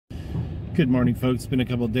Good morning, folks. It's been a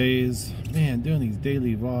couple days. Man, doing these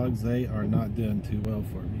daily vlogs, they are not doing too well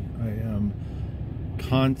for me. I am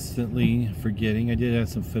constantly forgetting. I did have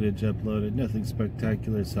some footage uploaded, nothing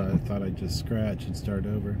spectacular, so I thought I'd just scratch and start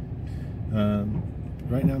over.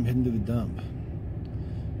 Right now I'm heading to the dump.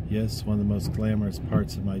 Yes, one of the most glamorous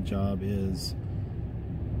parts of my job is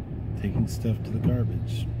taking stuff to the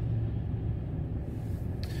garbage.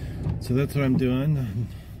 So that's what I'm doing.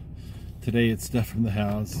 Today it's stuff from the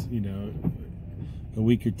house, you know, a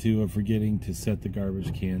week or two of forgetting to set the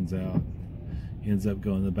garbage cans out. Ends up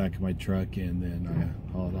going in the back of my truck and then I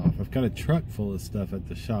haul it off. I've got a truck full of stuff at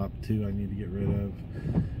the shop too I need to get rid of.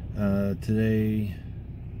 Today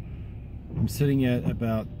I'm sitting at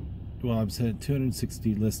about, well, I'm sitting at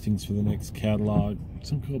 260 listings for the next catalog.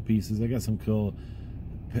 Some cool pieces. I got some cool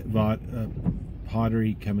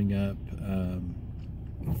pottery coming up.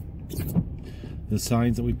 The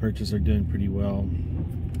signs that we purchased are doing pretty well.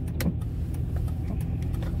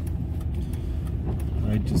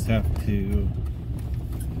 I just have to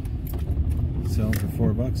sell them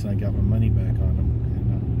for $4 and I got my money back on them.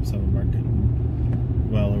 And some of them are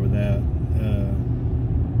getting well over that.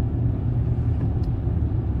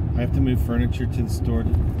 I have to move furniture to the store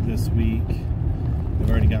this week. I've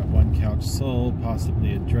already got one couch sold,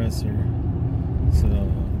 possibly a dresser.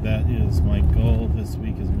 So that is my goal this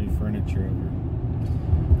week, is move furniture over.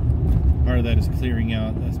 Part of that is clearing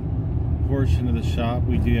out a portion of the shop.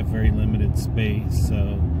 We do have very limited space,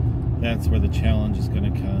 so that's where the challenge is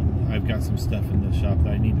going to come. I've got some stuff in the shop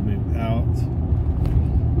that I need to move out,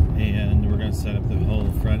 and we're going to set up the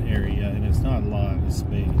whole front area, and it's not a lot of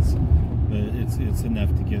space, but it's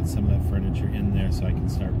enough to get some of that furniture in there so I can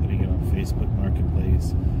start putting it on Facebook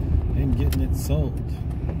Marketplace and getting it sold.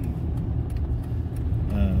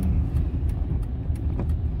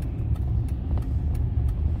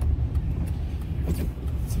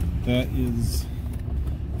 That is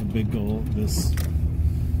a big goal this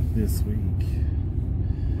week.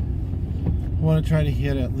 I want to try to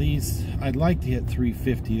hit at least, I'd like to hit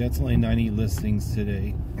 350. That's only 90 listings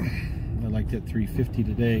today. I'd like to hit 350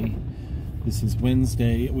 today. This is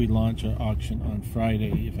Wednesday. We launch our auction on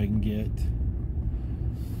Friday. If I can get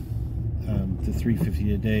to 350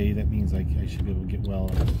 today, that means I should be able to get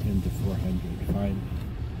well into 400 finally.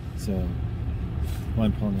 So, well,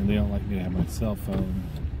 I'm pulling in. They don't like me to have my cell phone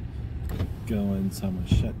going, so I'm going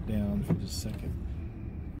to shut down for just a second.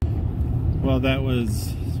 Well, that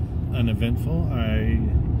was uneventful. I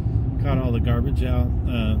got all the garbage out.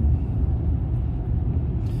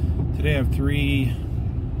 Today I have 3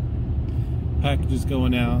 packages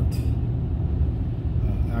going out.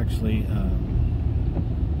 Actually,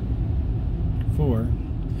 4.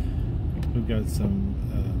 We've got some,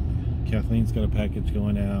 Kathleen's got a package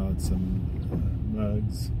going out, some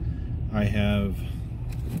mugs. I have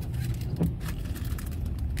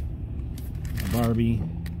Barbie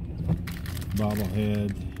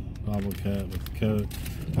bobblehead, bobble cut with coat.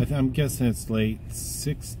 I'm guessing it's late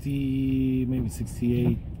 60, maybe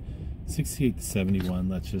 68 to 71,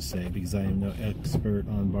 let's just say, because I am no expert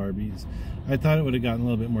on Barbies. I thought it would have gotten a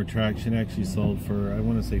little bit more traction. Actually sold for, I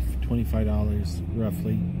want to say $25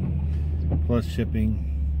 roughly, plus shipping.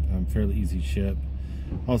 Fairly easy to ship.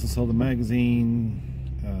 Also sold a magazine,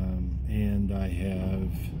 and I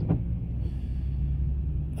have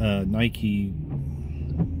Nike,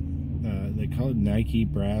 they call it Nike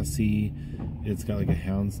Brassy. It's got like a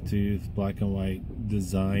houndstooth black and white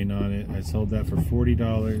design on it. I sold that for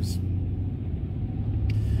 $40.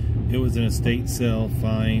 It was an estate sale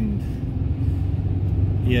find.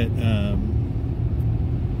 It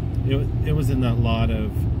wasn't a lot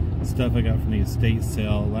of stuff I got from the estate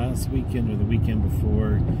sale last weekend or the weekend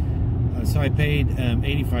before. So I paid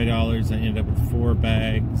 $85. I ended up with 4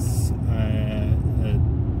 bags, a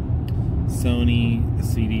Sony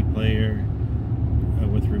CD player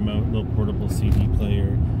with remote, little portable CD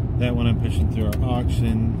player. That one I'm pushing through our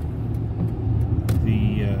auction.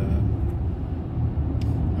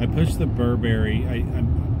 I pushed the Burberry.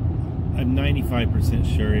 I'm 95%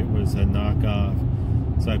 sure it was a knockoff.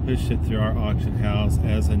 So I pushed it through our auction house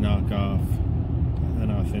as a knockoff,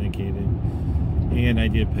 unauthenticated. And I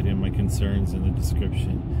did put in my concerns in the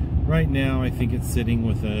description. Right now, I think it's sitting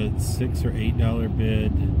with a $6 or $8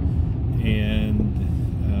 bid, and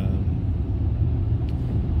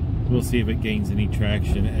we'll see if it gains any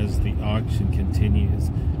traction as the auction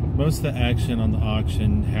continues. Most of the action on the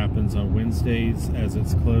auction happens on Wednesdays as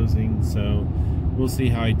it's closing, so we'll see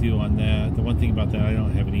how I do on that. The one thing about that, I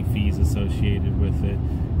don't have any fees associated with it.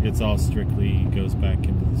 It's all strictly goes back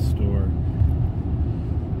into the store.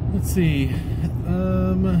 Let's see.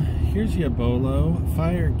 Here's Yabolo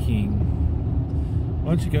Fire King.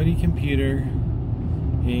 why don't you go to your computer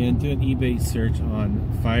and do an eBay search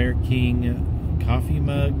on Fire King coffee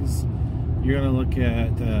mugs. You're going to look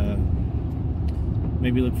at,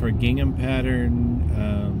 maybe look for a gingham pattern,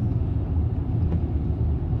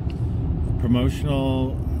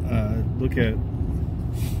 promotional, look at,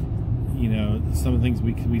 you know, some of the things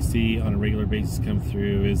we see on a regular basis come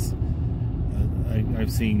through is,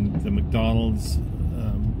 I've seen the McDonald's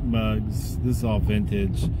mugs. This is all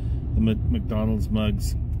vintage. The McDonald's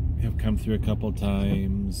mugs have come through a couple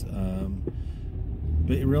times,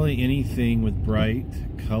 but really anything with bright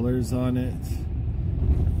colors on it,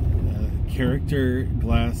 character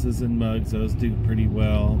glasses and mugs, those do pretty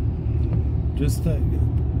well. Just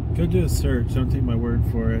go do a search, don't take my word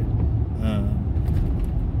for it.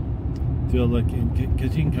 Do a look,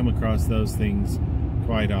 because you can come across those things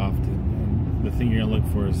quite often, and the thing you're gonna look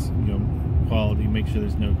for is, you know, quality. Make sure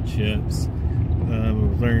there's no chips.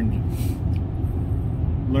 We've learned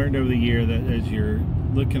over the year that as you're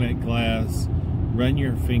looking at glass, run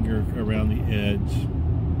your finger around the edge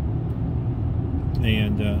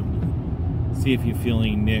and see if you feel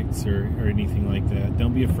any nicks or anything like that.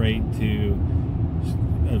 Don't be afraid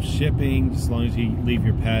of shipping, just as long as you leave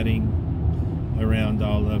your padding around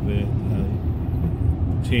all of it.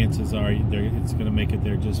 Chances are it's going to make it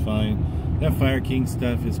there just fine. That Fire King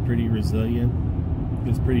stuff is pretty resilient.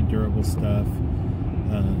 It's pretty durable stuff.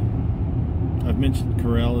 I've mentioned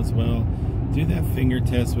Corel as well. Do that finger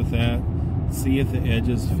test with that. See if the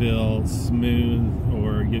edges feel smooth,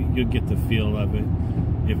 or you'll get the feel of it.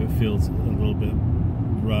 If it feels a little bit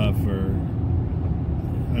rough, or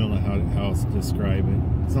I don't know how else to describe it.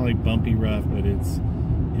 It's not like bumpy rough, but it's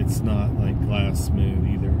not like glass smooth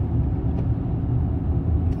either.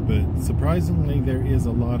 But surprisingly, there is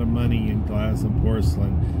a lot of money in glass and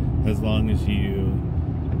porcelain, as long as you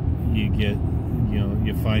get, you know,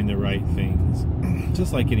 you find the right things.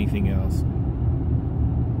 Just like anything else.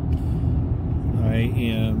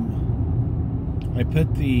 I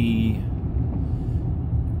put the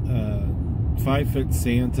 5-foot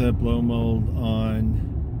Santa blow mold on.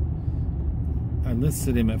 I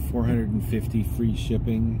listed him at $450 free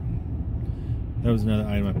shipping. That was another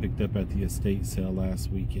item I picked up at the estate sale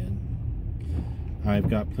last weekend. I've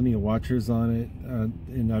got plenty of watchers on it,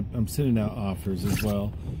 and I'm sending out offers as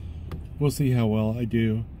well. We'll see how well I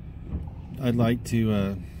do. I'd like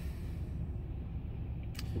to,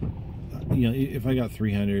 you know, if I got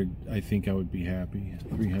 300, I think I would be happy.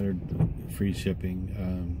 300 free shipping.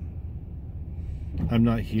 I'm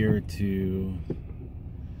not here to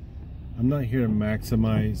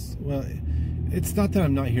maximize. Well, it's not that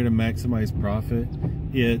I'm not here to maximize profit.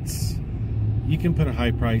 It's, you can put a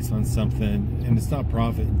high price on something and it's not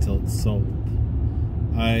profit until it's sold.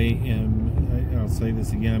 I'll say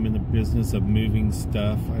this again, I'm in the business of moving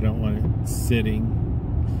stuff. I don't want it sitting.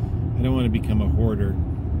 I don't want to become a hoarder,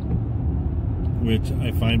 which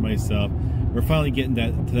I find myself. We're finally getting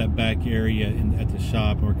to that back area at the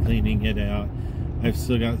shop, and we're cleaning it out. I've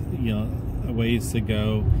still got, you know, a ways to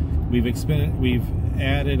go. We've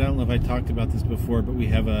added, I don't know if I talked about this before, but we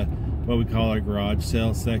have what we call our garage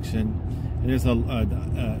sale section, and there's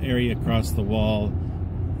a area across the wall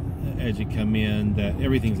as you come in that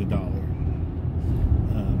everything's $1.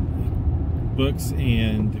 Books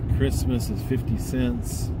and Christmas is 50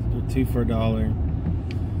 cents, 2 for $1.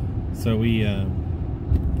 So we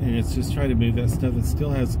and it's just trying to move that stuff. It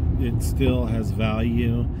still has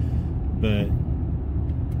value, but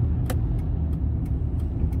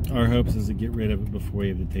our hopes is to get rid of it before we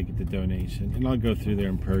have to take it to donation. And I'll go through there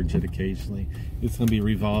and purge it occasionally. It's going to be a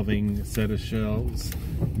revolving set of shelves,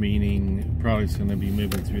 meaning product's going to be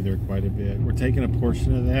moving through there quite a bit. We're taking a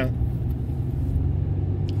portion of that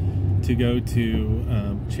to go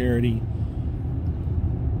to charity.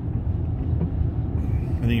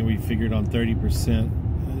 I think we figured on 30%,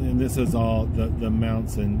 and this is all the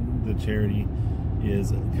amounts, and the charity is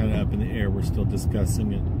kind of up in the air. We're still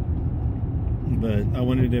discussing it. But I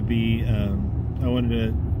wanted to be, I wanted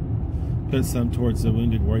to put some towards the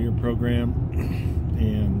Wounded Warrior program,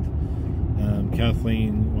 and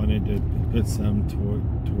Kathleen wanted to put some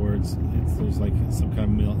towards, there's like some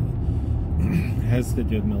kind of has to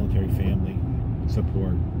do with military family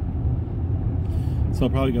support. So I'll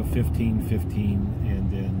probably go 15,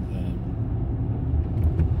 and then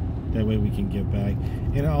that way we can give back.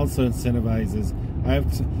 And it also incentivizes, I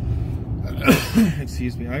have to,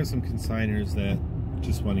 excuse me, I have some consigners that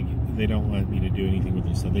just want to, they don't want me to do anything with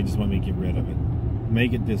their stuff. They just want me to get rid of it,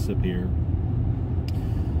 make it disappear.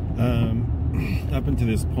 Up until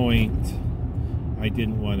this point, I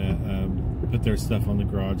didn't want to put their stuff on the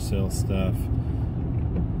garage sale stuff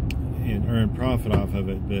and earn profit off of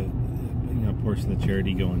it, but portion of the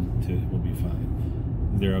charity going to will be fine.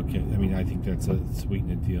 They're okay. I mean, I think that's a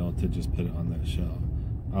sweetening deal to just put it on that shelf.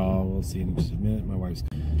 We'll see in just a minute. My wife's.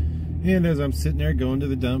 And as I'm sitting there going to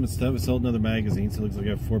the dump and stuff, I sold another magazine, so it looks like I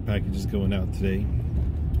have 4 packages going out today.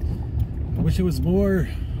 I wish it was more.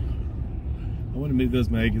 I want to move those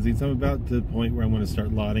magazines. I'm about to the point where I want to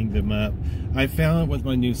start lotting them up. I found with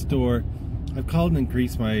my new store, I've called and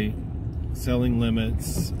increased my selling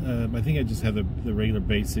limits. I think I just have the regular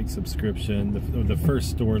basic subscription, the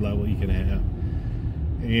first store level you can have.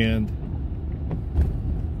 And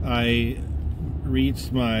I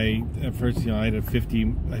reached my, at first, I had a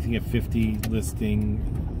 50, I think a 50 listing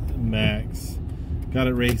max. Got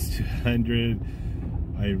it raised to 100.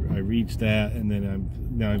 I reached that, and then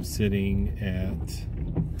now I'm sitting at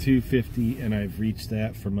 250, and I've reached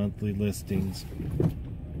that for monthly listings.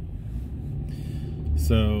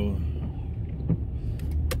 So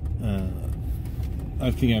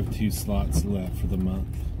I think I have 2 slots left for the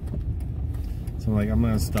month. So I'm like, I'm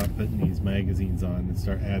gonna stop putting these magazines on and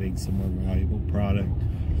start adding some more valuable product.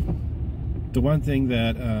 The one thing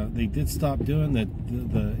that they did stop doing, that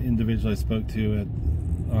the individual I spoke to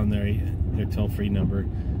on their toll-free number,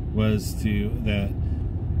 was that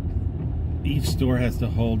each store has to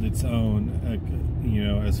hold its own,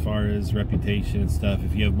 as far as reputation and stuff.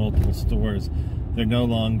 If you have multiple stores, they're no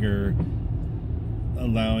longer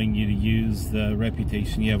allowing you to use the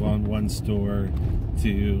reputation you have on one store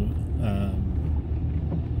to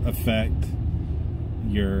affect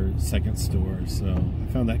your second store. So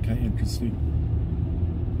I found that kind of interesting.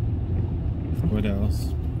 What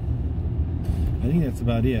else? I think that's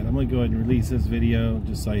about it. I'm going to go ahead and release this video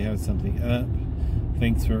just so I have something up.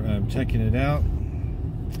 Thanks for checking it out.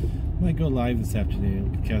 I might go live this afternoon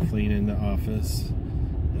with Kathleen in the office.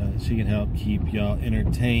 She can help keep y'all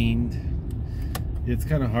entertained. It's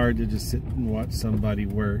kind of hard to just sit and watch somebody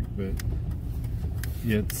work, but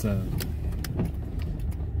it's a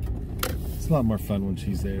lot more fun when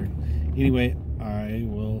she's there. Anyway, I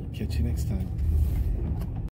will catch you next time.